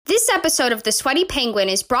episode of The Sweaty Penguin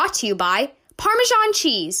is brought to you by Parmesan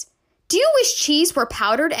cheese. Do you wish cheese were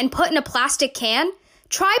powdered and put in a plastic can?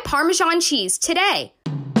 Try Parmesan cheese today.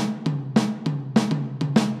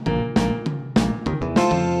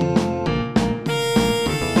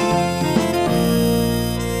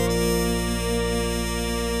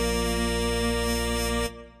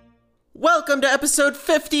 Welcome to episode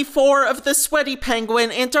 54 of The Sweaty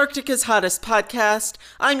Penguin, Antarctica's hottest podcast.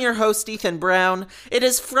 I'm your host, Ethan Brown. It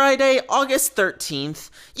is Friday, August 13th.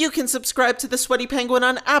 You can subscribe to The Sweaty Penguin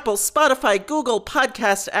on Apple, Spotify, Google,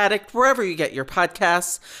 Podcast Addict, wherever you get your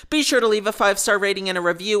podcasts. Be sure to leave a 5-star rating and a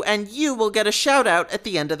review, and you will get a shout-out at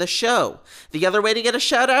the end of the show. The other way to get a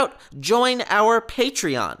shout-out? Join our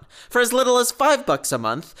Patreon. For as little as $5 a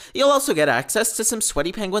month, you'll also get access to some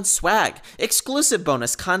Sweaty Penguin swag, exclusive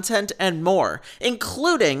bonus content, and more,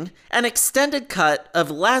 including an extended cut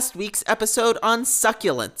of last week's episode on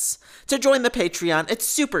succulents. To join the Patreon, it's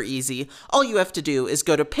super easy. All you have to do is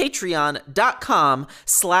go to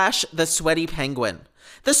patreon.com/thesweatypenguin.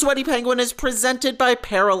 The Sweaty Penguin is presented by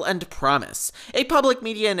Peril and Promise, a public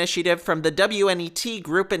media initiative from the WNET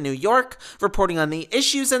group in New York, reporting on the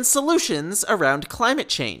issues and solutions around climate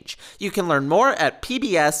change. You can learn more at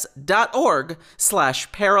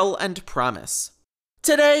pbs.org/perilandpromise.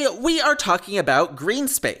 Today, we are talking about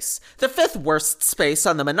Greenspace, the fifth worst space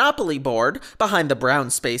on the Monopoly board, behind the brown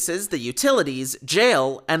spaces, the utilities,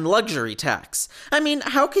 jail, and luxury tax. I mean,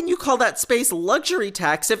 how can you call that space luxury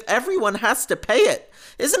tax if everyone has to pay it?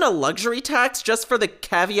 Isn't a luxury tax just for the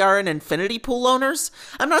caviar and infinity pool owners?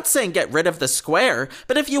 I'm not saying get rid of the square,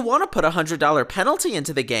 but if you want to put a $100 penalty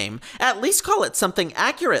into the game, at least call it something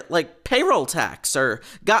accurate like payroll tax or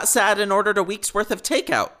got sad and ordered a week's worth of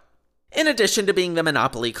takeout. In addition to being the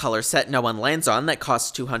Monopoly color set no one lands on that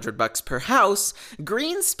costs $200 per house,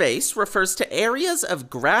 green space refers to areas of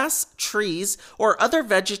grass, trees, or other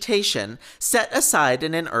vegetation set aside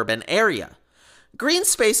in an urban area. Green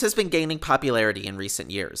space has been gaining popularity in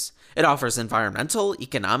recent years. It offers environmental,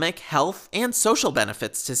 economic, health, and social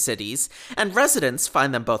benefits to cities, and residents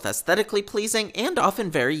find them both aesthetically pleasing and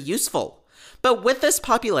often very useful. But with this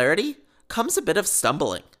popularity comes a bit of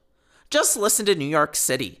stumbling. Just listen to New York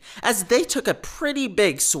City, as they took a pretty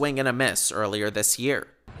big swing and a miss earlier this year.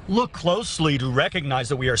 Look closely to recognize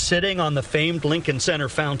that we are sitting on the famed Lincoln Center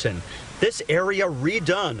fountain. This area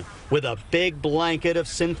redone with a big blanket of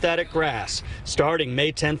synthetic grass. Starting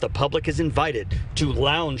May 10th, the public is invited to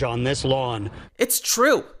lounge on this lawn. It's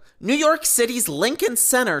true. New York City's Lincoln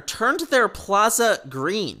Center turned their plaza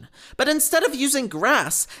green, but instead of using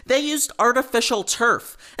grass, they used artificial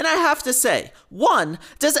turf. And I have to say, one,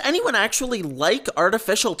 does anyone actually like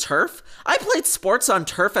artificial turf? I played sports on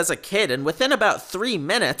turf as a kid, and within about 3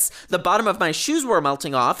 minutes, the bottom of my shoes were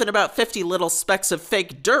melting off and about 50 little specks of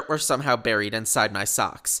fake dirt were somehow buried inside my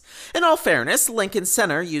socks. In all fairness, Lincoln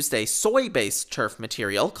Center used a soy-based turf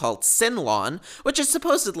material called Sin Lawn, which is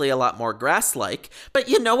supposedly a lot more grass-like, but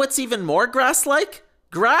you know what's even more grass-like?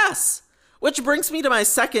 Grass! Which brings me to my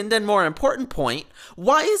second and more important point.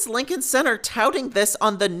 Why is Lincoln Center touting this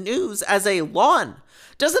on the news as a lawn?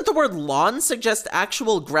 Doesn't the word lawn suggest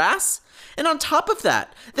actual grass? And on top of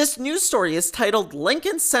that, this news story is titled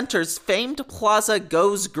Lincoln Center's Famed Plaza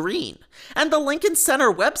Goes Green. And the Lincoln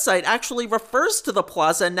Center website actually refers to the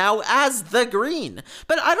plaza now as The Green.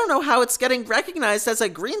 But I don't know how it's getting recognized as a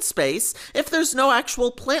green space if there's no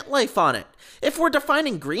actual plant life on it. If we're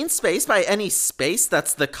defining green space by any space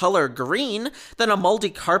that's the color green, then a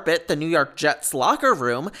moldy carpet, the New York Jets locker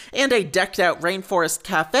room, and a decked-out rainforest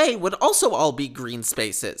cafe would also all be green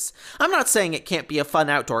spaces. I'm not saying it can't be a fun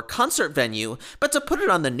outdoor concert venue, but to put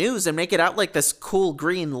it on the news and make it out like this cool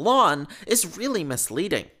green lawn is really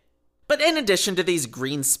misleading. But in addition to these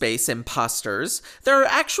green space imposters, there are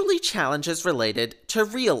actually challenges related to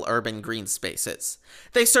real urban green spaces.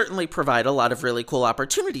 They certainly provide a lot of really cool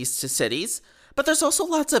opportunities to cities, but there's also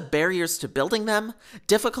lots of barriers to building them,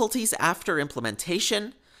 difficulties after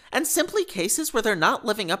implementation, and simply cases where they're not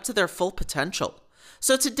living up to their full potential.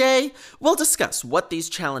 So today, we'll discuss what these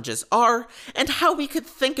challenges are and how we could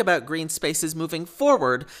think about green spaces moving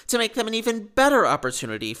forward to make them an even better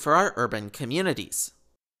opportunity for our urban communities.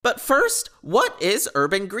 But first, what is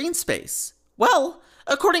urban green space? Well,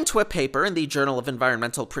 according to a paper in the Journal of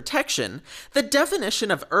Environmental Protection, the definition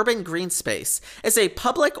of urban green space is a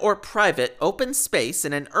public or private open space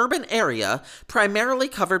in an urban area primarily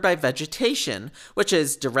covered by vegetation, which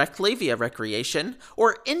is directly via recreation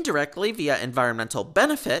or indirectly via environmental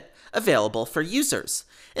benefit available for users.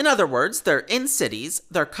 In other words, they're in cities,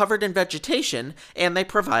 they're covered in vegetation, and they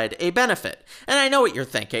provide a benefit. And I know what you're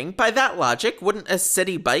thinking. By that logic, wouldn't a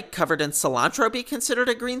city bike covered in cilantro be considered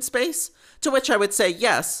a green space? To which I would say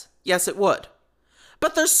yes, Yes, it would.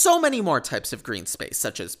 But there's so many more types of green space,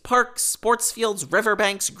 such as parks, sports fields,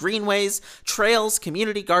 riverbanks, greenways, trails,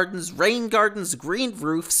 community gardens, rain gardens, green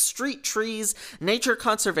roofs, street trees, nature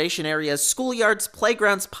conservation areas, schoolyards,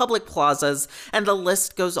 playgrounds, public plazas, and the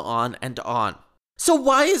list goes on and on. So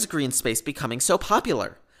why is green space becoming so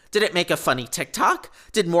popular? Did it make a funny TikTok?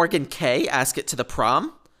 Did Morgan K ask it to the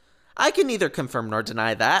prom? I can neither confirm nor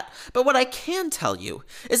deny that, but what I can tell you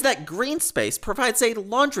is that Greenspace provides a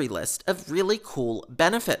laundry list of really cool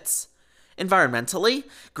benefits. Environmentally,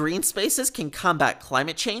 green spaces can combat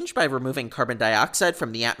climate change by removing carbon dioxide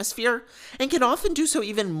from the atmosphere, and can often do so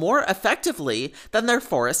even more effectively than their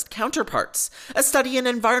forest counterparts. A study in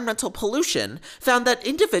environmental pollution found that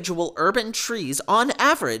individual urban trees, on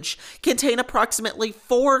average, contain approximately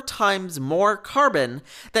 4 times more carbon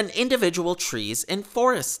than individual trees in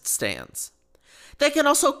forest stands. They can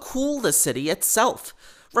also cool the city itself,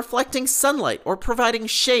 reflecting sunlight or providing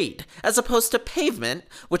shade, as opposed to pavement,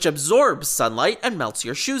 which absorbs sunlight and melts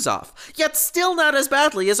your shoes off, yet still not as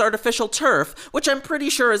badly as artificial turf, which I'm pretty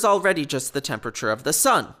sure is already just the temperature of the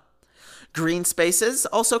sun. Green spaces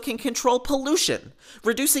also can control pollution,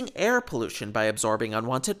 reducing air pollution by absorbing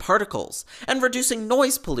unwanted particles, and reducing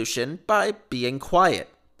noise pollution by being quiet.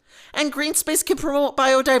 And green space can promote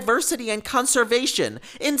biodiversity and conservation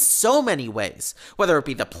in so many ways, whether it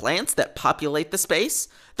be the plants that populate the space,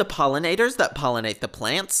 the pollinators that pollinate the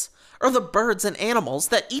plants, or the birds and animals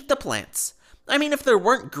that eat the plants. I mean, if there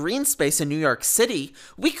weren't green space in New York City,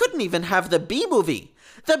 we couldn't even have the bee movie.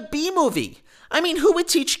 The bee movie! I mean, who would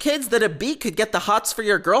teach kids that a bee could get the hots for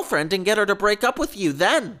your girlfriend and get her to break up with you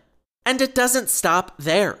then? And it doesn't stop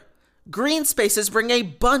there. Green spaces bring a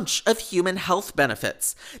bunch of human health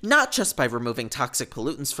benefits, not just by removing toxic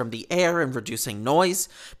pollutants from the air and reducing noise,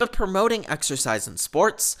 but promoting exercise and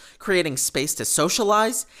sports, creating space to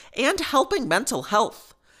socialize, and helping mental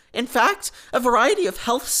health. In fact, a variety of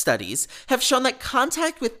health studies have shown that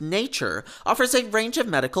contact with nature offers a range of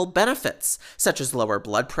medical benefits, such as lower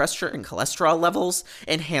blood pressure and cholesterol levels,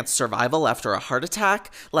 enhanced survival after a heart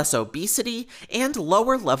attack, less obesity, and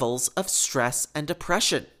lower levels of stress and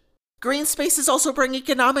depression. Green spaces also bring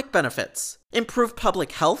economic benefits. Improved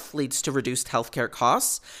public health leads to reduced healthcare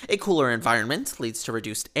costs, a cooler environment leads to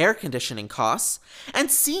reduced air conditioning costs, and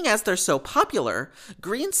seeing as they're so popular,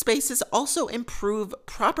 green spaces also improve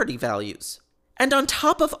property values. And on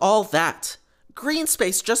top of all that, green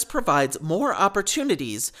space just provides more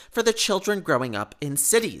opportunities for the children growing up in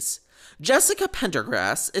cities. Jessica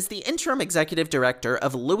Pendergrass is the interim executive director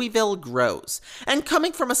of Louisville Grows, and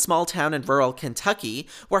coming from a small town in rural Kentucky,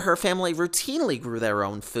 where her family routinely grew their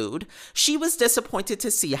own food, she was disappointed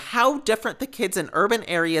to see how different the kids in urban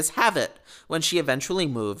areas have it when she eventually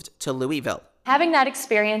moved to Louisville. Having that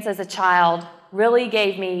experience as a child really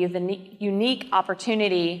gave me the unique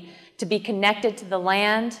opportunity to be connected to the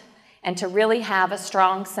land and to really have a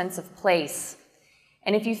strong sense of place.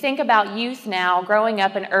 And if you think about youth now growing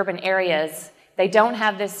up in urban areas, they don't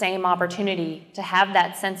have this same opportunity to have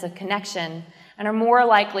that sense of connection and are more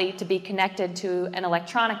likely to be connected to an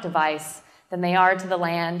electronic device than they are to the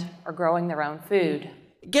land or growing their own food.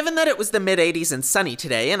 Given that it was the mid-80s and sunny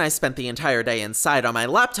today, and I spent the entire day inside on my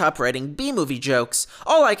laptop writing B-movie jokes,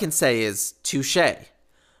 all I can say is touché.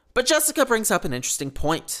 But Jessica brings up an interesting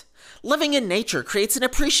point. Living in nature creates an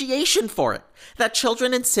appreciation for it that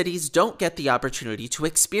children in cities don't get the opportunity to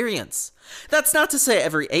experience. That's not to say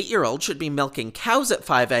every 8-year-old should be milking cows at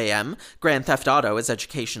 5 a.m. Grand Theft Auto is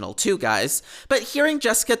educational too, guys. But hearing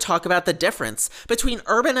Jessica talk about the difference between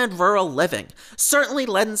urban and rural living certainly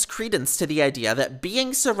lends credence to the idea that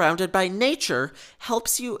being surrounded by nature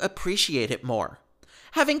helps you appreciate it more.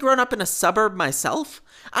 Having grown up in a suburb myself,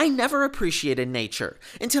 I never appreciated nature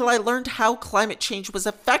until I learned how climate change was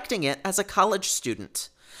affecting it as a college student.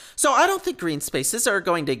 So I don't think green spaces are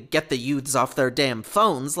going to get the youths off their damn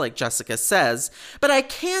phones, like Jessica says, but I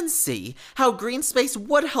can see how green space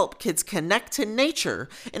would help kids connect to nature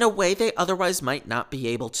in a way they otherwise might not be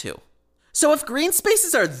able to. So if green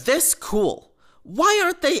spaces are this cool, why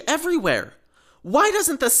aren't they everywhere? Why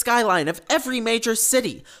doesn't the skyline of every major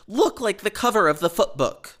city look like the cover of the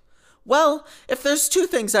Footbook? Well, if there's 2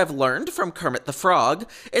 things I've learned from Kermit the Frog,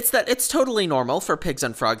 it's that it's totally normal for pigs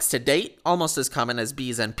and frogs to date, almost as common as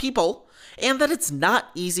bees and people, and that it's not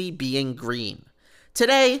easy being green.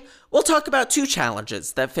 Today, we'll talk about 2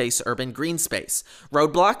 challenges that face urban green space,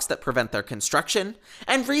 roadblocks that prevent their construction,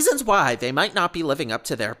 and reasons why they might not be living up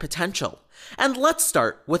to their potential. And let's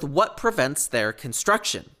start with what prevents their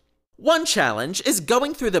construction. One challenge is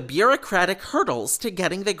going through the bureaucratic hurdles to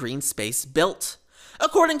getting the green space built.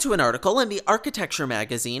 According to an article in the architecture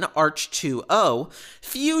magazine Arch 2.0,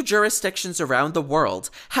 few jurisdictions around the world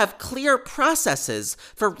have clear processes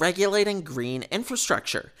for regulating green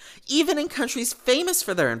infrastructure, even in countries famous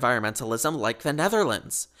for their environmentalism like the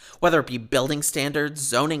Netherlands. Whether it be building standards,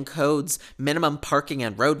 zoning codes, minimum parking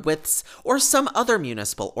and road widths, or some other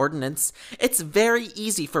municipal ordinance, it's very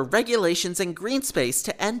easy for regulations in green space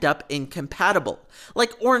to end up incompatible,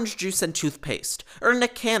 like orange juice and toothpaste, or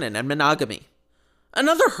Nick Cannon and monogamy.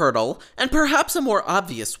 Another hurdle, and perhaps a more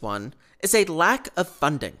obvious one, is a lack of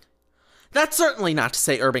funding. That's certainly not to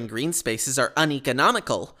say urban green spaces are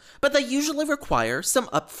uneconomical, but they usually require some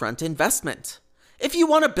upfront investment. If you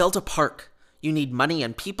want to build a park, you need money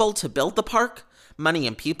and people to build the park, money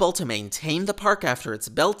and people to maintain the park after it's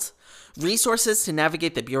built, resources to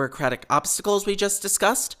navigate the bureaucratic obstacles we just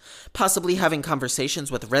discussed, possibly having conversations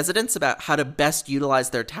with residents about how to best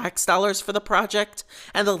utilize their tax dollars for the project,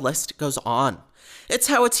 and the list goes on. It's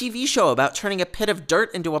how a TV show about turning a pit of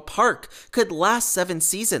dirt into a park could last 7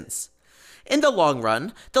 seasons. In the long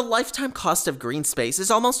run, the lifetime cost of green space is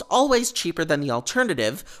almost always cheaper than the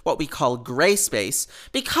alternative, what we call gray space,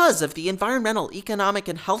 because of the environmental, economic,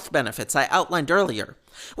 and health benefits I outlined earlier,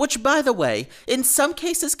 which, by the way, in some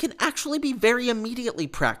cases can actually be very immediately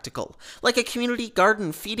practical, like a community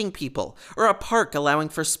garden feeding people, or a park allowing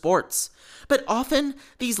for sports. But often,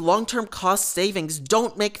 these long-term cost savings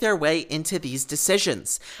don't make their way into these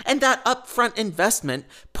decisions, and that upfront investment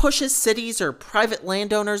pushes cities or private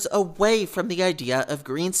landowners away from the idea of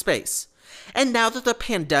green space. And now that the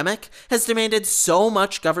pandemic has demanded so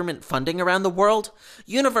much government funding around the world,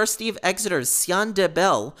 University of Exeter's Sian de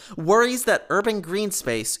Bell worries that urban green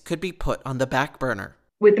space could be put on the back burner.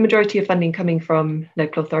 With the majority of funding coming from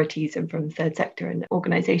local authorities and from third sector and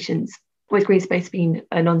organisations, with green space being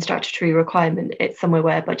a non-statutory requirement, it's somewhere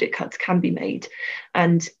where budget cuts can be made.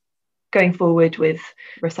 And going forward with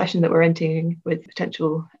recession that we're entering, with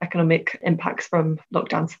potential economic impacts from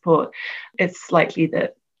lockdown support, it's likely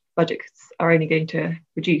that budgets are only going to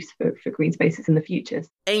reduce for green spaces in the future.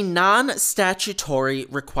 A non-statutory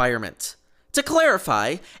requirement. To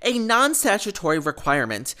clarify, a non-statutory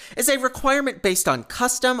requirement is a requirement based on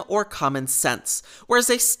custom or common sense, whereas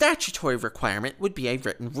a statutory requirement would be a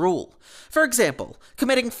written rule. For example,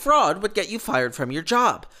 committing fraud would get you fired from your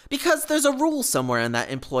job, because there's a rule somewhere in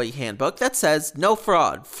that employee handbook that says no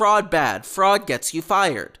fraud, fraud bad, fraud gets you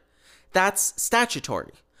fired. That's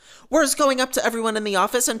statutory. Whereas going up to everyone in the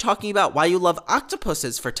office and talking about why you love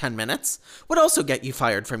octopuses for 10 minutes would also get you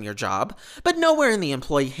fired from your job, but nowhere in the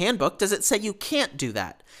employee handbook does it say you can't do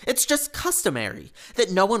that. It's just customary that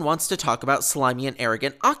no one wants to talk about slimy and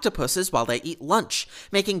arrogant octopuses while they eat lunch,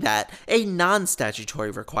 making that a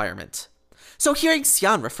non-statutory requirement. So hearing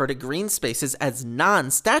Sian refer to green spaces as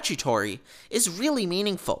non-statutory is really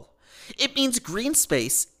meaningful. It means green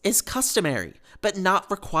space is customary, but not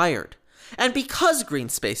required. And because green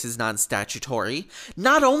space is non-statutory,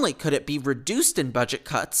 not only could it be reduced in budget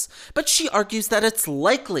cuts, but she argues that it's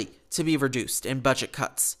likely to be reduced in budget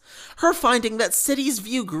cuts. Her finding that cities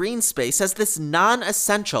view green space as this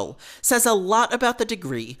non-essential says a lot about the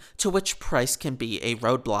degree to which price can be a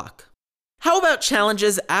roadblock. How about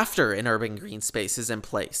challenges after an urban green space is in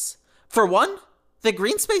place? For one, the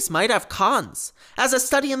green space might have cons, as a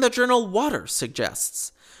study in the journal Water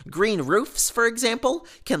suggests. Green roofs, for example,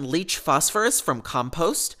 can leach phosphorus from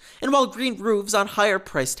compost, and while green roofs on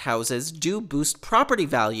higher-priced houses do boost property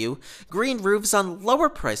value, green roofs on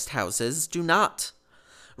lower-priced houses do not.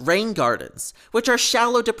 Rain gardens, which are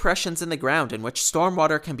shallow depressions in the ground in which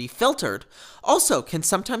stormwater can be filtered, also can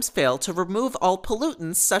sometimes fail to remove all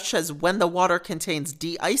pollutants, such as when the water contains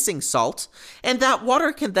de-icing salt, and that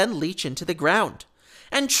water can then leach into the ground.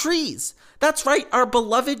 And trees, that's right, our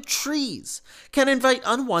beloved trees, can invite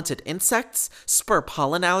unwanted insects, spur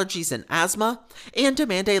pollen allergies and asthma, and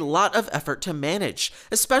demand a lot of effort to manage,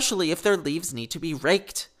 especially if their leaves need to be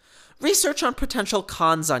raked. Research on potential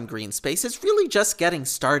cons on green space is really just getting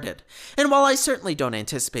started, and while I certainly don't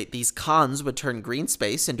anticipate these cons would turn green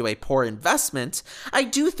space into a poor investment, I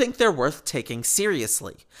do think they're worth taking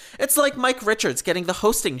seriously. It's like Mike Richards getting the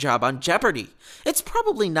hosting job on Jeopardy! It's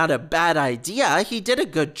probably not a bad idea, he did a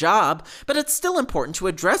good job, but it's still important to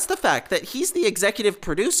address the fact that he's the executive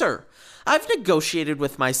producer. I've negotiated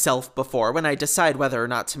with myself before when I decide whether or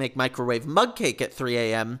not to make microwave mug cake at 3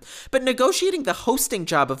 a.m., but negotiating the hosting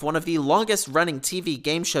job of one of the longest-running TV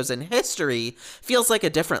game shows in history feels like a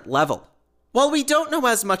different level. While we don't know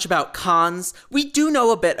as much about cons, we do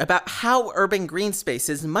know a bit about how urban green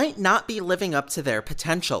spaces might not be living up to their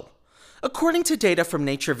potential. According to data from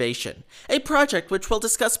Naturevation, a project which we'll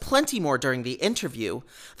discuss plenty more during the interview,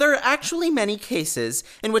 there are actually many cases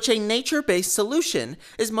in which a nature-based solution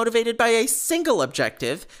is motivated by a single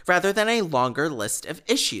objective rather than a longer list of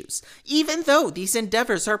issues, even though these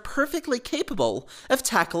endeavors are perfectly capable of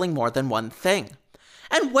tackling more than one thing.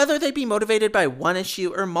 And whether they be motivated by one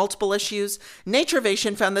issue or multiple issues,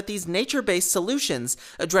 Naturevation found that these nature-based solutions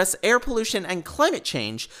address air pollution and climate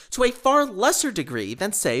change to a far lesser degree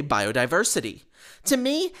than, say, biodiversity. To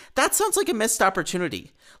me, that sounds like a missed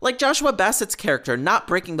opportunity. Like Joshua Bassett's character not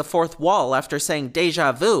breaking the fourth wall after saying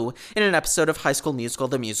deja vu in an episode of High School Musical,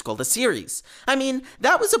 the series. I mean,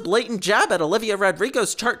 that was a blatant jab at Olivia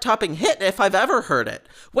Rodrigo's chart-topping hit if I've ever heard it.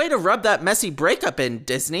 Way to rub that messy breakup in,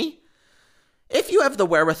 Disney. If you have the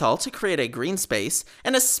wherewithal to create a green space,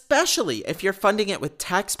 and especially if you're funding it with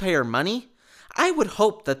taxpayer money, I would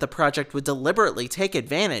hope that the project would deliberately take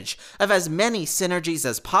advantage of as many synergies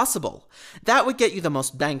as possible. That would get you the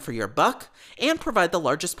most bang for your buck and provide the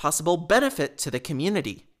largest possible benefit to the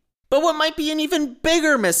community. But what might be an even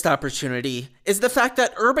bigger missed opportunity is the fact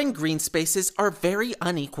that urban green spaces are very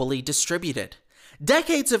unequally distributed.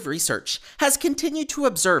 Decades of research has continued to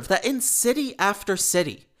observe that in city after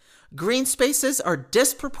city, green spaces are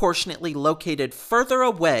disproportionately located further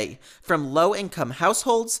away from low-income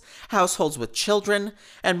households, households with children,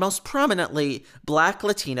 and most prominently, Black,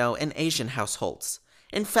 Latino, and Asian households.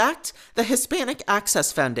 In fact, the Hispanic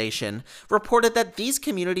Access Foundation reported that these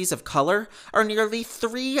communities of color are nearly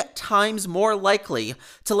 3 times more likely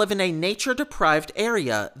to live in a nature-deprived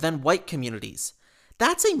area than white communities.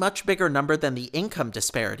 That's a much bigger number than the income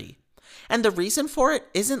disparity. And the reason for it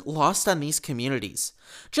isn't lost on these communities.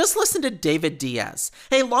 Just listen to David Diaz,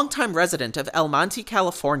 a longtime resident of El Monte,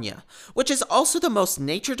 California, which is also the most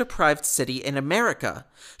nature-deprived city in America,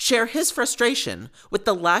 share his frustration with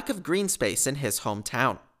the lack of green space in his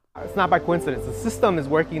hometown. It's not by coincidence. The system is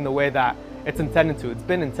working the way that it's intended to. It's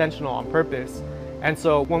been intentional on purpose. And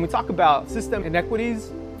so when we talk about system inequities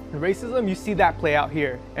and racism, you see that play out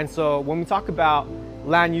here. And so when we talk about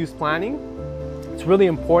land use planning, it's really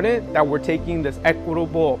important that we're taking this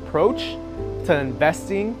equitable approach to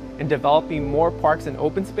investing in developing more parks and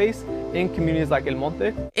open space in communities like El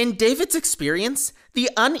Monte. In David's experience, the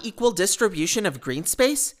unequal distribution of green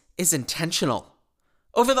space is intentional.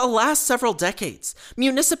 Over the last several decades,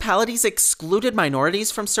 municipalities excluded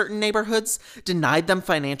minorities from certain neighborhoods, denied them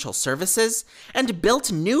financial services, and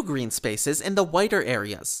built new green spaces in the whiter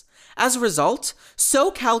areas. As a result,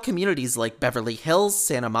 SoCal communities like Beverly Hills,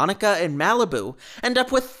 Santa Monica, and Malibu end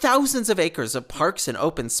up with thousands of acres of parks and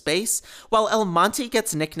open space, while El Monte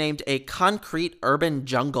gets nicknamed a concrete urban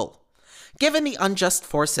jungle. Given the unjust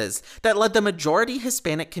forces that led the majority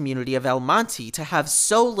Hispanic community of El Monte to have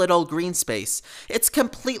so little green space, it's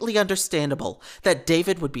completely understandable that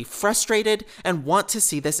David would be frustrated and want to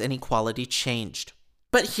see this inequality changed.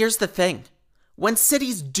 But here's the thing. When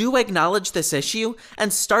cities do acknowledge this issue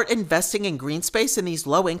and start investing in green space in these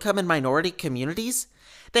low-income and minority communities,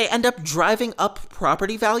 they end up driving up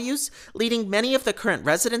property values, leading many of the current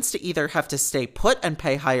residents to either have to stay put and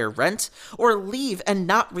pay higher rent, or leave and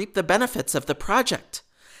not reap the benefits of the project.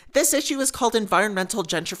 This issue is called environmental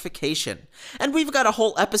gentrification, and we've got a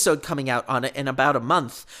whole episode coming out on it in about a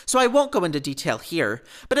month, so I won't go into detail here,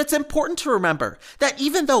 but it's important to remember that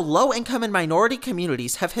even though low-income and minority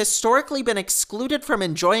communities have historically been excluded from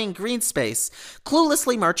enjoying green space,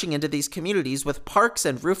 cluelessly marching into these communities with parks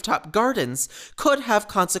and rooftop gardens could have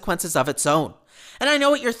consequences of its own. And I know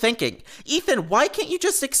what you're thinking, Ethan, why can't you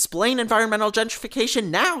just explain environmental gentrification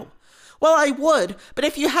now? Well, I would, but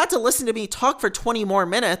if you had to listen to me talk for 20 more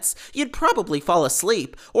minutes, you'd probably fall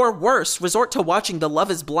asleep, or worse, resort to watching the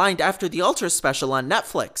Love is Blind After the Ultra special on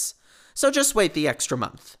Netflix. So just wait the extra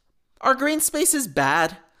month. Are green spaces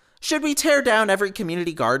bad? Should we tear down every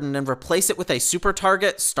community garden and replace it with a super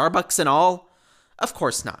Target, Starbucks and all? Of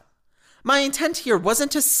course not. My intent here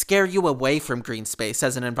wasn't to scare you away from green space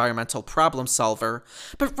as an environmental problem solver,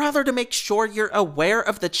 but rather to make sure you're aware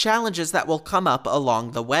of the challenges that will come up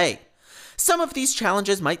along the way. Some of these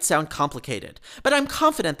challenges might sound complicated, but I'm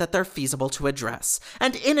confident that they're feasible to address,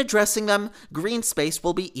 and in addressing them, green space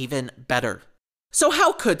will be even better. So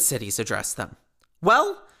how could cities address them?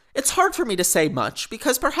 Well, it's hard for me to say much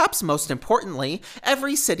because perhaps most importantly,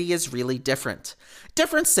 every city is really different.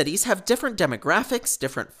 Different cities have different demographics,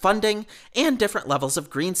 different funding, and different levels of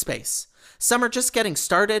green space. Some are just getting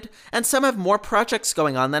started, and some have more projects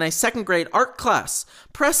going on than a second-grade art class.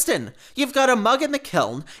 Preston, you've got a mug in the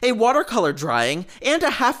kiln, a watercolor drying, and a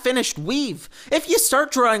half-finished weave. If you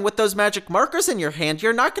start drawing with those magic markers in your hand,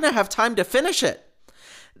 you're not going to have time to finish it.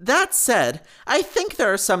 That said, I think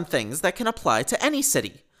there are some things that can apply to any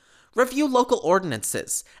city. Review local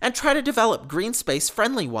ordinances and try to develop green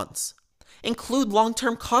space-friendly ones. Include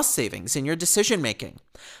long-term cost savings in your decision-making.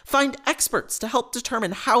 Find experts to help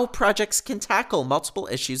determine how projects can tackle multiple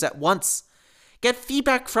issues at once. Get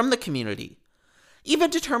feedback from the community. Even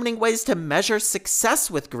determining ways to measure success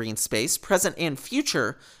with green space, present and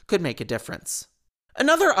future, could make a difference.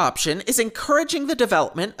 Another option is encouraging the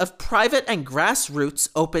development of private and grassroots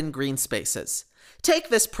open green spaces. Take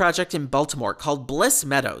this project in Baltimore called Bliss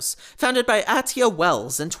Meadows, founded by Atia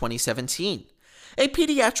Wells in 2017. A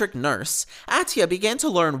pediatric nurse, Atia began to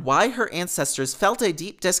learn why her ancestors felt a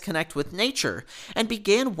deep disconnect with nature and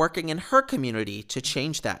began working in her community to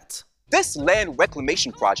change that. This land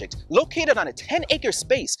reclamation project, located on a 10-acre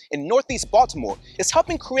space in Northeast Baltimore, is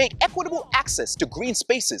helping create equitable access to green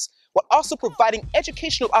spaces while also providing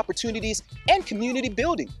educational opportunities and community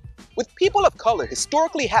building. With people of color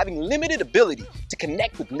historically having limited ability to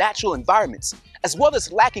connect with natural environments, as well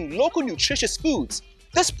as lacking local nutritious foods,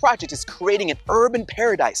 this project is creating an urban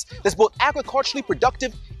paradise that's both agriculturally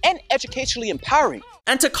productive and educationally empowering.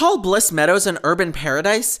 And to call Bliss Meadows an urban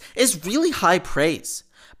paradise is really high praise.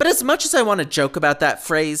 But as much as I want to joke about that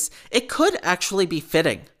phrase, it could actually be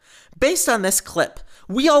fitting. Based on this clip,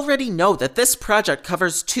 we already know that this project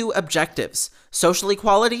covers two objectives: social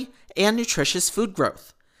equality and nutritious food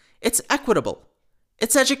growth. It's equitable.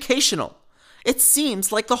 It's educational. It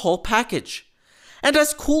seems like the whole package. And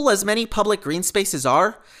as cool as many public green spaces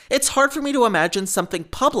are, it's hard for me to imagine something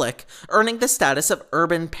public earning the status of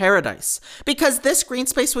urban paradise, because this green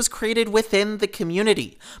space was created within the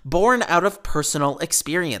community, born out of personal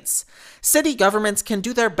experience. City governments can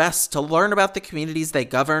do their best to learn about the communities they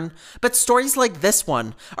govern, but stories like this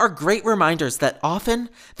one are great reminders that often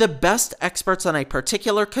the best experts on a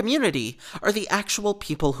particular community are the actual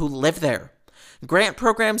people who live there. Grant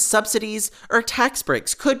programs, subsidies, or tax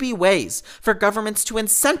breaks could be ways for governments to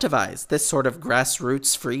incentivize this sort of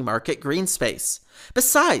grassroots free market green space.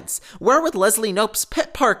 Besides, where would Leslie Knope's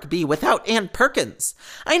Pitt Park be without Ann Perkins?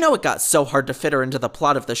 I know it got so hard to fit her into the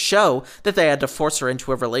plot of the show that they had to force her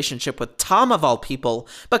into a relationship with Tom of all people,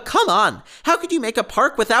 but come on, how could you make a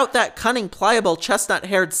park without that cunning, pliable,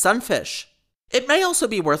 chestnut-haired sunfish? It may also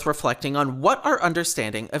be worth reflecting on what our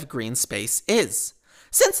understanding of green space is.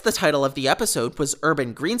 Since the title of the episode was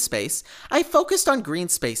Urban Green Space, I focused on green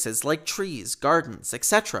spaces like trees, gardens,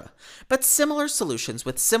 etc. But similar solutions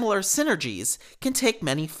with similar synergies can take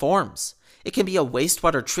many forms. It can be a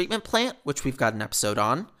wastewater treatment plant, which we've got an episode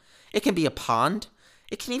on. It can be a pond.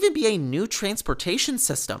 It can even be a new transportation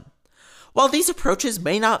system. While these approaches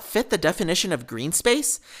may not fit the definition of green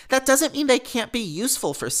space, that doesn't mean they can't be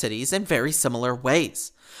useful for cities in very similar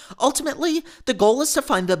ways. Ultimately, the goal is to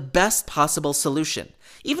find the best possible solution,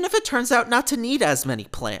 even if it turns out not to need as many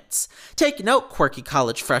plants. Take note, quirky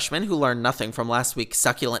college freshmen who learned nothing from last week's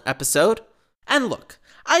succulent episode. And look,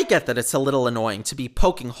 I get that it's a little annoying to be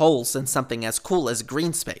poking holes in something as cool as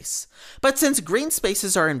green space. But since green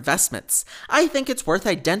spaces are investments, I think it's worth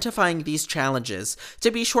identifying these challenges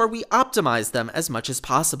to be sure we optimize them as much as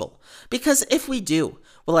possible. Because if we do,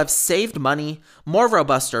 we'll have saved money, more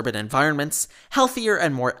robust urban environments, healthier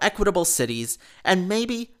and more equitable cities, and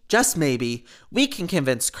maybe, just maybe, we can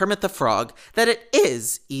convince Kermit the Frog that it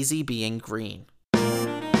is easy being green.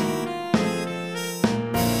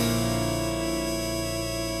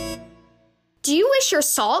 Do you wish your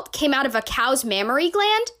salt came out of a cow's mammary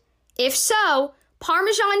gland? If so,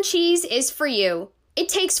 Parmesan cheese is for you. It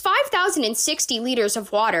takes 5,060 liters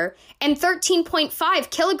of water and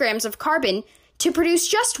 13.5 kilograms of carbon to produce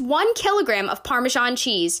just 1 kilogram of Parmesan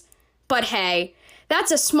cheese. But hey,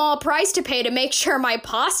 that's a small price to pay to make sure my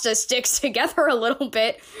pasta sticks together a little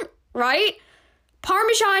bit, right?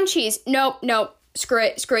 Parmesan cheese. Nope. Screw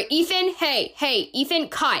it. Ethan, hey, Ethan,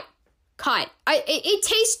 cut. It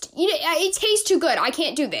tastes too good. I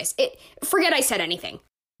can't do this. Forget I said anything.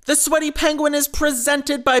 The Sweaty Penguin is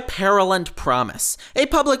presented by Peril and Promise, a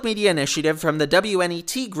public media initiative from the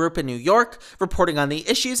WNET Group in New York, reporting on the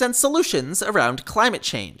issues and solutions around climate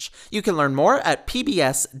change. You can learn more at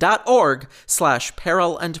pbs.org/Peril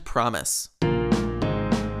and Promise.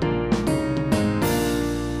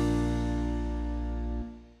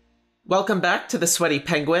 Welcome back to The Sweaty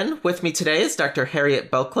Penguin. With me today is Dr.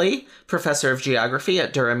 Harriet Bulkley, Professor of Geography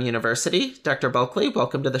at Durham University. Dr. Bulkley,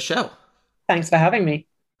 welcome to the show. Thanks for having me.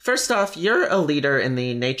 First off, you're a leader in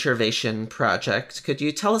the Naturevation project. Could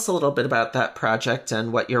you tell us a little bit about that project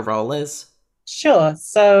and what your role is? Sure.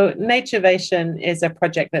 So Naturevation is a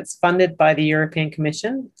project that's funded by the European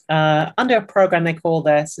Commission under a program they call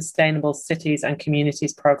their Sustainable Cities and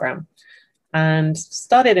Communities Program, and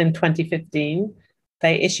started in 2015.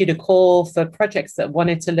 they issued a call for projects that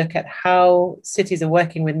wanted to look at how cities are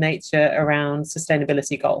working with nature around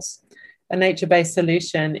sustainability goals. A nature-based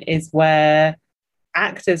solution is where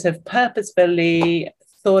actors have purposefully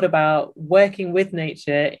thought about working with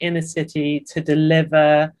nature in a city to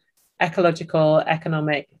deliver ecological,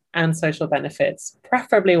 economic, and social benefits,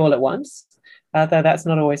 preferably all at once, though that's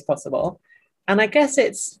not always possible. And I guess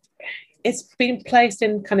it's been placed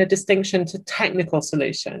in kind of distinction to technical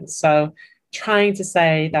solutions. So trying to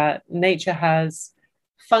say that nature has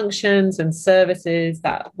functions and services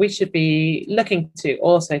that we should be looking to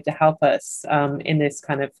also to help us in this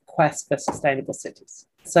kind of quest for sustainable cities.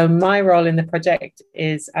 So my role in the project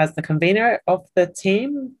is as the convener of the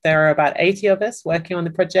team. There are about 80 of us working on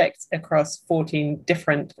the project across 14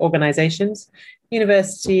 different organizations,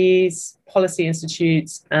 universities, policy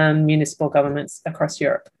institutes, and municipal governments across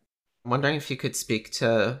Europe. I'm wondering if you could speak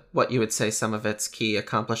to what you would say some of its key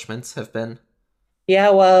accomplishments have been.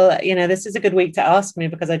 Yeah, well, this is a good week to ask me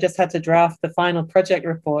because I just had to draft the final project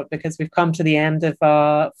report because we've come to the end of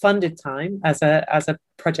our funded time as a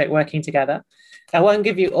project working together. I won't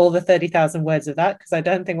give you all the 30,000 words of that because I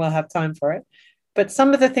don't think we'll have time for it. But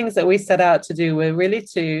some of the things that we set out to do were really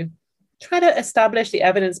to try to establish the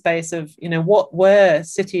evidence base of, what were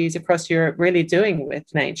cities across Europe really doing with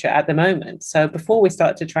nature at the moment. So before we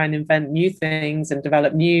start to try and invent new things and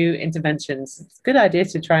develop new interventions, it's a good idea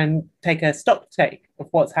to try and take a stock take of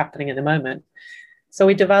what's happening at the moment. So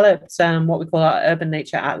we developed what we call our Urban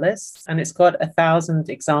Nature Atlas, and it's got 1,000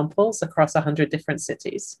 examples across 100 different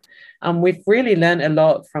cities. And we've really learned a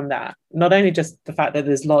lot from that, not only just the fact that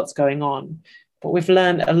there's lots going on, but we've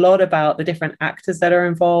learned a lot about the different actors that are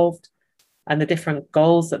involved and the different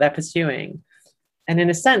goals that they're pursuing. And in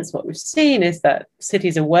a sense, what we've seen is that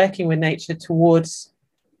cities are working with nature towards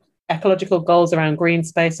ecological goals around green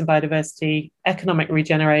space and biodiversity, economic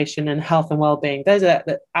regeneration, and health and well-being. Those are at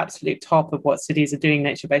the absolute top of what cities are doing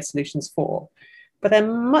nature-based solutions for. But they're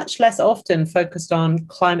much less often focused on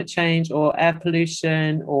climate change or air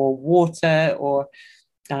pollution or water or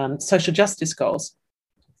social justice goals.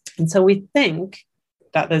 And so we think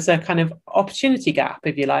that there's a kind of opportunity gap,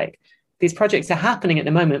 if you like. These projects are happening at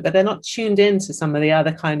the moment, but they're not tuned into some of the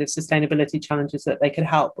other kind of sustainability challenges that they could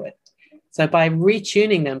help with. So by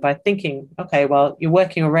retuning them, by thinking, okay, well, you're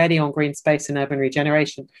working already on green space and urban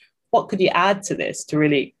regeneration, what could you add to this to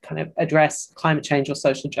really kind of address climate change or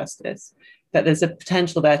social justice? That there's a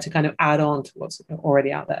potential there to kind of add on to what's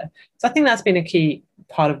already out there. So I think that's been a key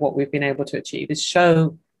part of what we've been able to achieve, is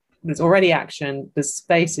show there's already action, there's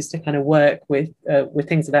spaces to kind of work with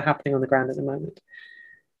things that are happening on the ground at the moment.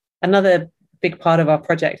 Another big part of our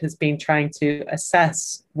project has been trying to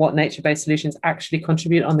assess what nature-based solutions actually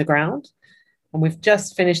contribute on the ground. And we've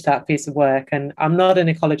just finished that piece of work. And I'm not an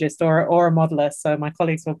ecologist or a modeler, so my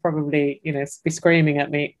colleagues will probably, be screaming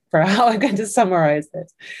at me for how I'm going to summarize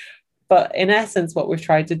this. But in essence, what we've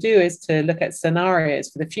tried to do is to look at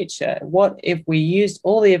scenarios for the future. What if we used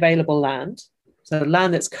all the available land, so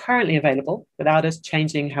land that's currently available without us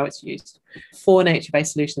changing how it's used, for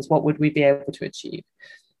nature-based solutions, what would we be able to achieve?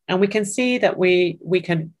 And we can see that we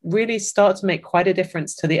can really start to make quite a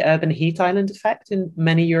difference to the urban heat island effect in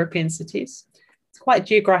many European cities. It's quite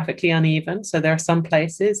geographically uneven. So there are some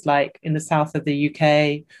places like in the south of the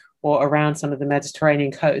UK or around some of the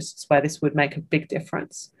Mediterranean coasts where this would make a big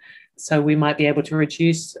difference. So we might be able to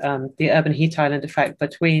reduce the urban heat island effect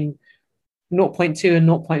between 0.2 and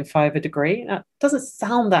 0.5 a degree. That doesn't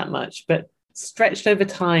sound that much, but stretched over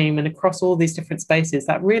time and across all these different spaces,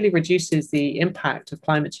 that really reduces the impact of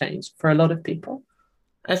climate change for a lot of people.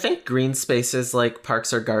 I think green spaces like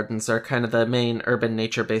parks or gardens are kind of the main urban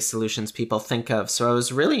nature-based solutions people think of. So I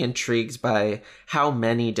was really intrigued by how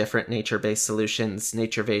many different nature-based solutions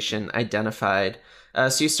Naturevation identified.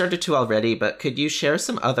 So you started to already, but could you share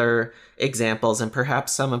some other examples and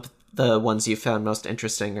perhaps some of the ones you found most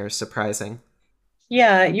interesting or surprising?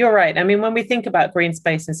 Yeah, you're right. I mean, when we think about green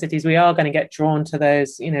space in cities, we are going to get drawn to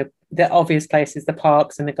those, the obvious places, the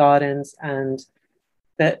parks and the gardens and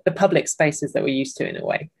the public spaces that we're used to in a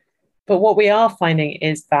way. But what we are finding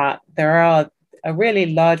is that there are a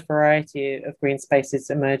really large variety of green spaces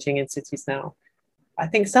emerging in cities now. I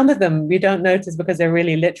think some of them we don't notice because they're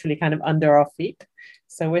really literally kind of under our feet.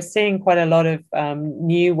 So we're seeing quite a lot of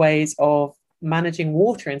new ways of managing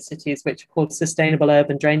water in cities, which are called sustainable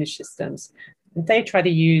urban drainage systems. They try to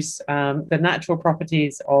use the natural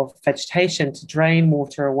properties of vegetation to drain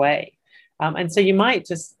water away. And so you might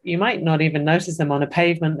not even notice them on a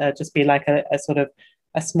pavement. There'll just be like a sort of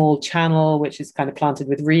a small channel, which is kind of planted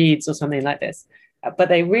with reeds or something like this. But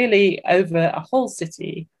they really, over a whole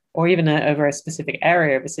city, or even over a specific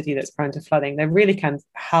area of a city that's prone to flooding, they really can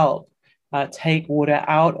help take water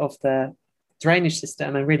out of the drainage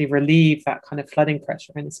system and really relieve that kind of flooding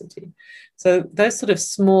pressure in the city. So those sort of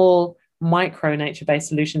small micro nature-based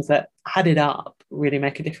solutions that added up really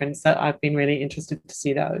make a difference. That I've been really interested to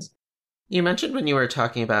see those. You mentioned when you were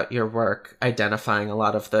talking about your work identifying a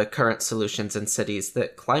lot of the current solutions in cities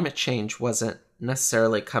that climate change wasn't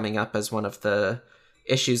necessarily coming up as one of the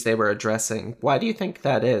issues they were addressing. Why do you think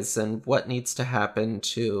that is, and what needs to happen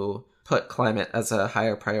to put climate as a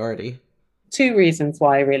higher priority? Two reasons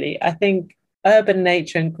why, really. I think urban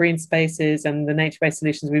nature and green spaces and the nature-based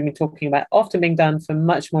solutions we've been talking about often being done for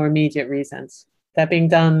much more immediate reasons. They're being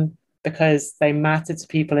done because they matter to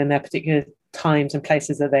people in their particular times and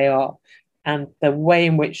places that they are. And the way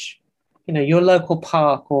in which, your local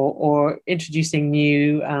park or introducing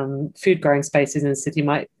new food growing spaces in the city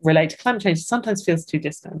might relate to climate change sometimes feels too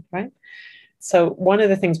distant, right? So one of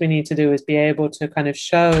the things we need to do is be able to kind of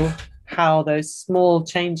show how those small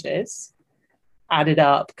changes added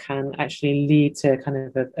up can actually lead to kind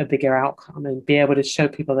of a bigger outcome, and be able to show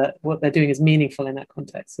people that what they're doing is meaningful in that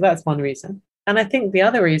context. So that's one reason. And I think the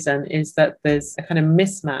other reason is that there's a kind of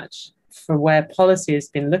mismatch for where policy has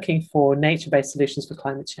been looking for nature-based solutions for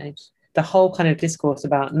climate change. The whole kind of discourse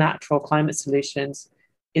about natural climate solutions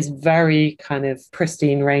is very kind of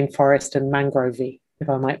pristine rainforest and mangrove-y, if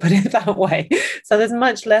I might put it that way. So there's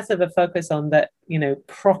much less of a focus on that,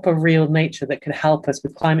 proper real nature that could help us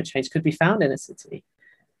with climate change could be found in a city.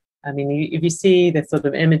 I mean, if you see the sort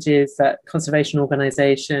of images that conservation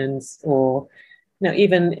organizations or,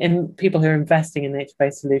 even in people who are investing in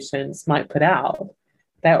nature-based solutions might put out,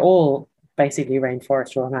 they're all basically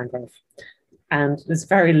rainforest or mangrove. And there's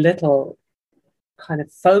very little kind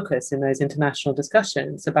of focus in those international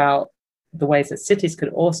discussions about the ways that cities could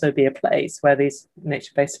also be a place where these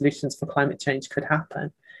nature-based solutions for climate change could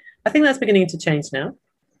happen. I think that's beginning to change now.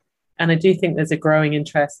 And I do think there's a growing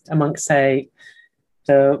interest amongst, say,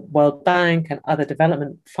 the World Bank and other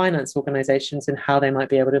development finance organizations in how they might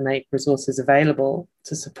be able to make resources available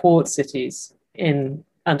to support cities in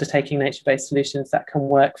undertaking nature-based solutions that can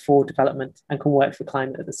work for development and can work for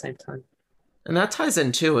climate at the same time. And that ties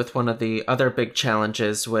in too with one of the other big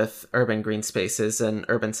challenges with urban green spaces and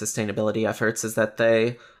urban sustainability efforts is that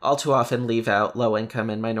they all too often leave out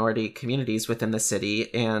low-income and minority communities within the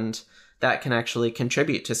city, and that can actually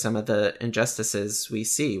contribute to some of the injustices we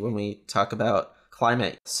see when we talk about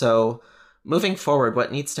climate. So moving forward,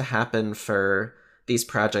 what needs to happen for these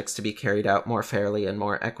projects to be carried out more fairly and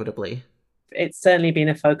more equitably? It's certainly been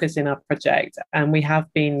a focus in our project, and we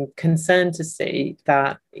have been concerned to see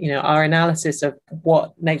that our analysis of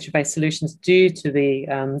what nature-based solutions do to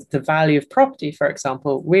the value of property, for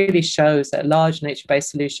example, really shows that large nature-based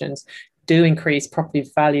solutions do increase property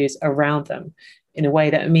values around them in a way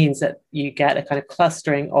that means that you get a kind of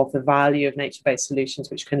clustering of the value of nature-based solutions,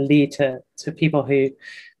 which can lead to people who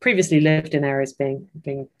previously lived in areas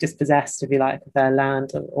being dispossessed, if you like, of their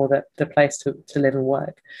land or the place to live and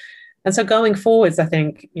work. And so going forwards, I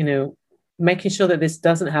think, making sure that this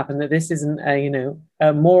doesn't happen, that this isn't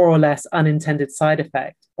a more or less unintended side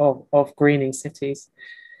effect of greening cities,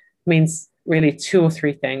 means really two or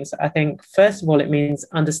three things. I think, first of all, it means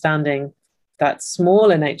understanding that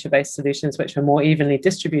smaller nature-based solutions, which are more evenly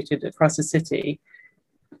distributed across a city,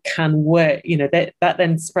 can work, that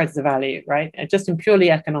then spreads the value, right? And just in purely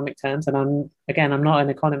economic terms, and I'm not an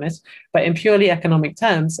economist, but in purely economic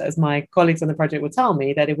terms, as my colleagues on the project will tell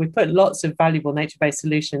me, that if we put lots of valuable nature-based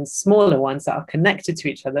solutions, smaller ones that are connected to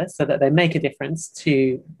each other so that they make a difference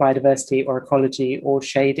to biodiversity or ecology or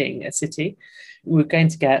shading a city, we're going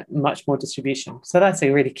to get much more distribution. So that's a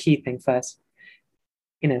really key thing first.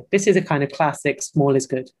 This is a kind of classic small is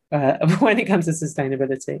good when it comes to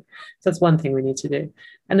sustainability. So that's one thing we need to do.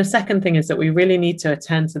 And the second thing is that we really need to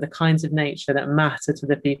attend to the kinds of nature that matter to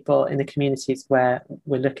the people in the communities where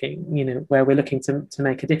we're looking, where we're looking to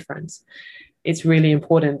make a difference. It's really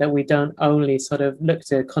important that we don't only sort of look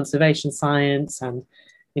to conservation science and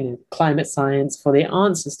climate science for the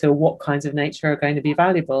answers to what kinds of nature are going to be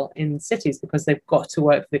valuable in cities, because they've got to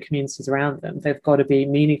work for the communities around them. They've got to be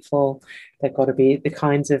meaningful. They've got to be the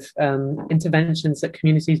kinds of interventions that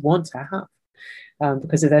communities want to have.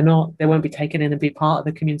 Because if they're not, they won't be taken in and be part of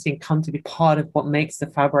the community and come to be part of what makes the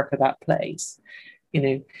fabric of that place.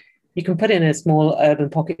 You can put it in a small urban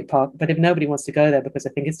pocket park, but if nobody wants to go there because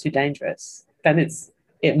they think it's too dangerous, then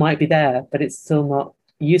it might be there, but it's still not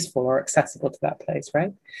useful or accessible to that place,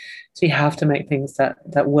 right? So you have to make things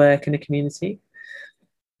that work in a community.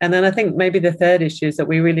 And then I think maybe the third issue is that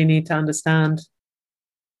we really need to understand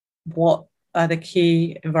what are the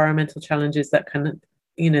key environmental challenges that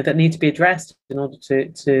that need to be addressed in order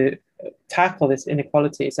to tackle this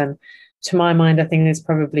inequalities. And To my mind, I think there's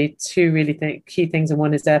probably two really key things, and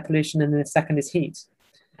one is air pollution, and the second is heat.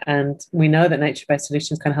 And we know that nature-based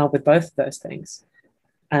solutions can help with both of those things.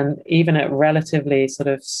 And even at relatively sort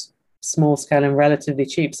of small scale and relatively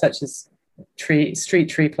cheap, such as street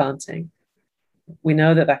tree planting, we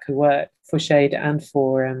know that that could work for shade and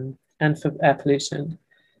for air pollution.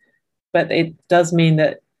 But it does mean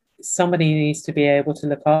that somebody needs to be able to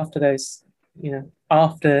look after those,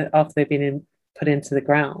 after they've been put into the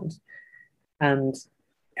ground. And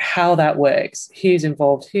how that works, who's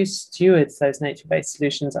involved, who stewards those nature-based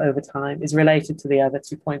solutions over time is related to the other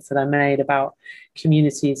 2 points that I made about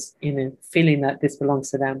communities, feeling that this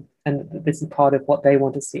belongs to them and that this is part of what they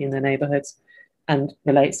want to see in their neighborhoods, and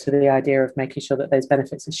relates to the idea of making sure that those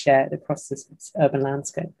benefits are shared across this urban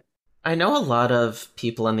landscape. I know a lot of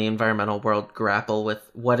people in the environmental world grapple with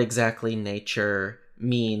what exactly nature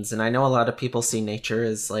means, and I know a lot of people see nature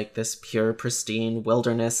as like this pure, pristine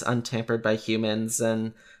wilderness untampered by humans,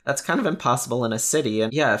 and that's kind of impossible in a city.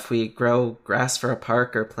 And yeah, if we grow grass for a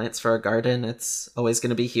park or plants for a garden, it's always going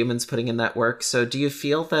to be humans putting in that work. So do you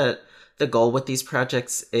feel that the goal with these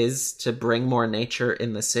projects is to bring more nature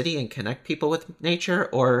in the city and connect people with nature,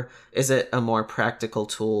 or is it a more practical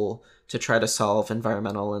tool to try to solve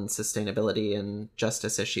environmental and sustainability and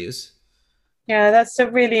justice issues? Yeah, that's a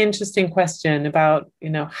really interesting question about,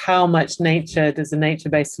 how much nature does a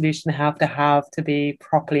nature-based solution have to be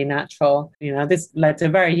properly natural? This led to a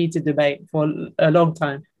very heated debate for a long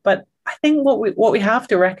time. But I think what we have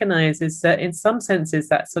to recognize is that in some senses,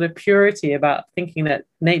 that sort of purity about thinking that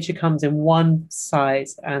nature comes in one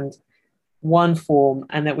size and one form,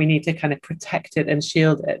 and that we need to kind of protect it and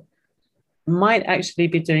shield it, might actually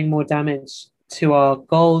be doing more damage to our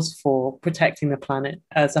goals for protecting the planet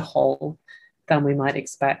as a whole than we might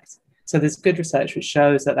expect. So there's good research which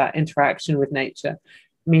shows that interaction with nature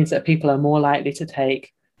means that people are more likely to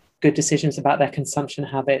take good decisions about their consumption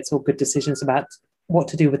habits, or good decisions about what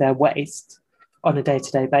to do with their waste on a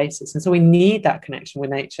day-to-day basis. And so we need that connection with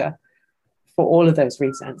nature for all of those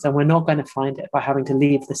reasons. And we're not going to find it by having to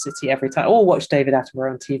leave the city every time or watch David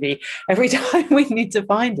Attenborough on TV every time we need to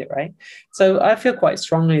find it, right? So I feel quite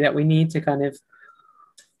strongly that we need to kind of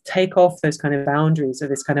take off those kind of boundaries of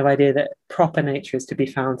this kind of idea that proper nature is to be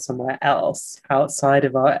found somewhere else outside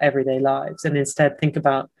of our everyday lives, and instead think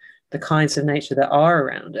about the kinds of nature that are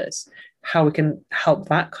around us, how we can help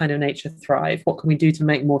that kind of nature thrive, what can we do to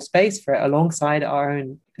make more space for it alongside our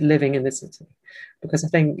own living in the city. Because I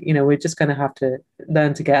think, we're just going to have to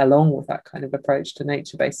learn to get along with that kind of approach to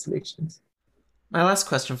nature-based solutions. My last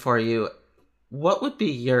question for you, what would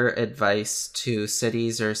be your advice to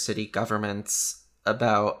cities or city governments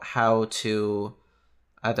about how to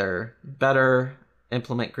either better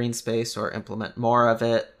implement Greenspace or implement more of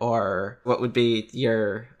it, or what would be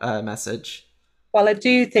your message? Well, I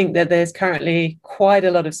do think that there's currently quite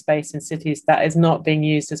a lot of space in cities that is not being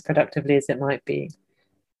used as productively as it might be.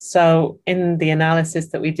 So in the analysis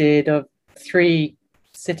that we did of 3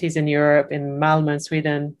 cities in Europe, in Malmö in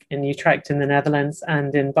Sweden, in Utrecht in the Netherlands,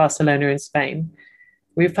 and in Barcelona in Spain,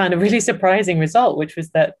 we found a really surprising result, which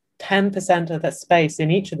was that 10% of the space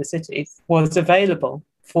in each of the cities was available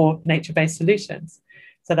for nature-based solutions.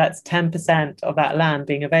 So that's 10% of that land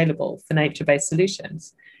being available for nature-based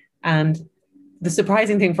solutions. And the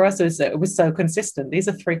surprising thing for us was that it was so consistent. These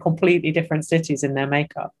are 3 completely different cities in their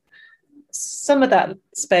makeup. Some of that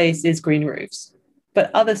space is green roofs,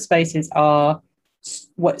 but other spaces are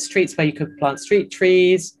streets where you could plant street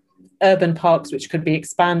trees, urban parks, which could be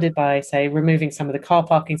expanded by, say, removing some of the car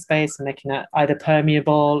parking space and making that either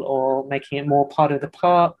permeable or making it more part of the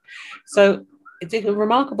park. So it's a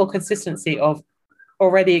remarkable consistency of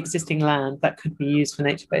already existing land that could be used for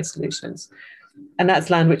nature-based solutions. And that's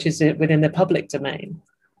land which is within the public domain.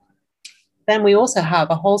 Then we also have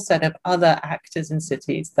a whole set of other actors in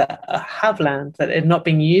cities that have land that are not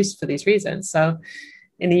being used for these reasons. So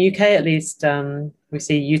in the UK, at least, we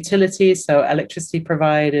see utilities, so electricity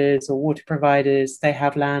providers or water providers, they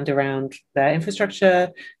have land around their infrastructure,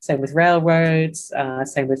 same with railroads,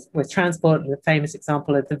 same with transport, the famous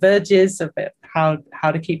example of the verges, of how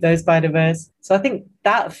to keep those biodiverse. So I think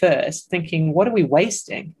that first, thinking, what are we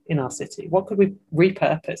wasting in our city? What could we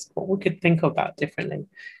repurpose? What we could think about differently?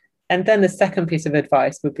 And then the second piece of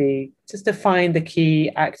advice would be just to find the key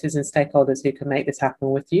actors and stakeholders who can make this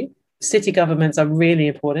happen with you. City governments are really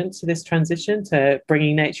important to this transition to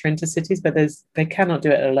bringing nature into cities, but they cannot do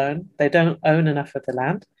it alone. They don't own enough of the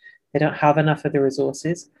land. They don't have enough of the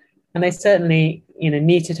resources. And they certainly,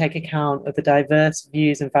 need to take account of the diverse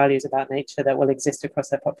views and values about nature that will exist across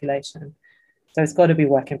their population. So it's got to be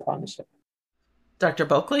work in partnership. Dr.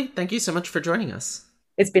 Bulkley, thank you so much for joining us.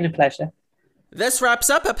 It's been a pleasure. This wraps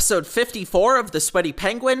up episode 54 of The Sweaty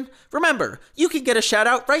Penguin. Remember, you can get a shout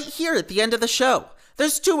out right here at the end of the show.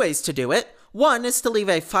 There's 2 ways to do it. One is to leave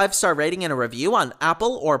a 5-star rating and a review on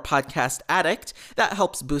Apple or Podcast Addict. That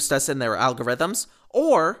helps boost us in their algorithms.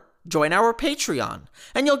 Or join our Patreon,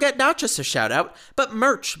 and you'll get not just a shout out, but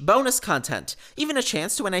merch, bonus content, even a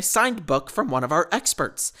chance to win a signed book from one of our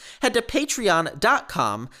experts. Head to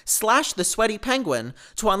patreon.com/thesweatypenguin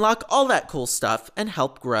to unlock all that cool stuff and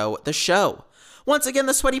help grow the show. Once again,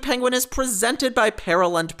 The Sweaty Penguin is presented by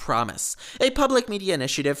Peril and Promise, a public media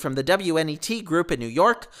initiative from the WNET Group in New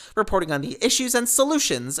York, reporting on the issues and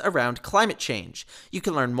solutions around climate change. You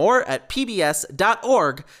can learn more at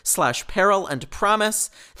pbs.org/peril and promise.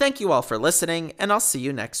 Thank you all for listening, and I'll see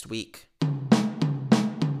you next week.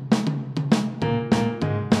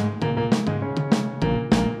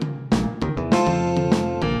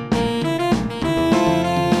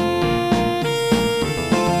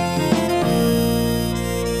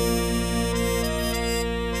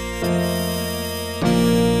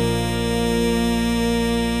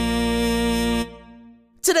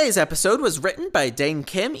 Today's episode was written by Dane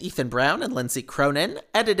Kim, Ethan Brown, and Lindsay Cronin,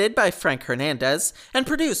 edited by Frank Hernandez, and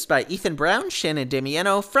produced by Ethan Brown, Shannon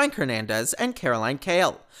Damiano, Frank Hernandez, and Caroline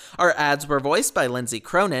Kale. Our ads were voiced by Lindsay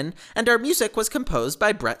Cronin, and our music was composed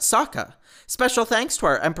by Brett Saka. Special thanks to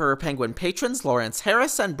our Emperor Penguin patrons Lawrence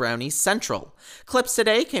Harris and Brownie Central. Clips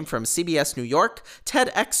today came from CBS New York,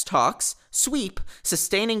 TEDx Talks, Sweep,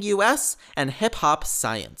 Sustaining US, and Hip Hop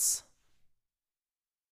Science.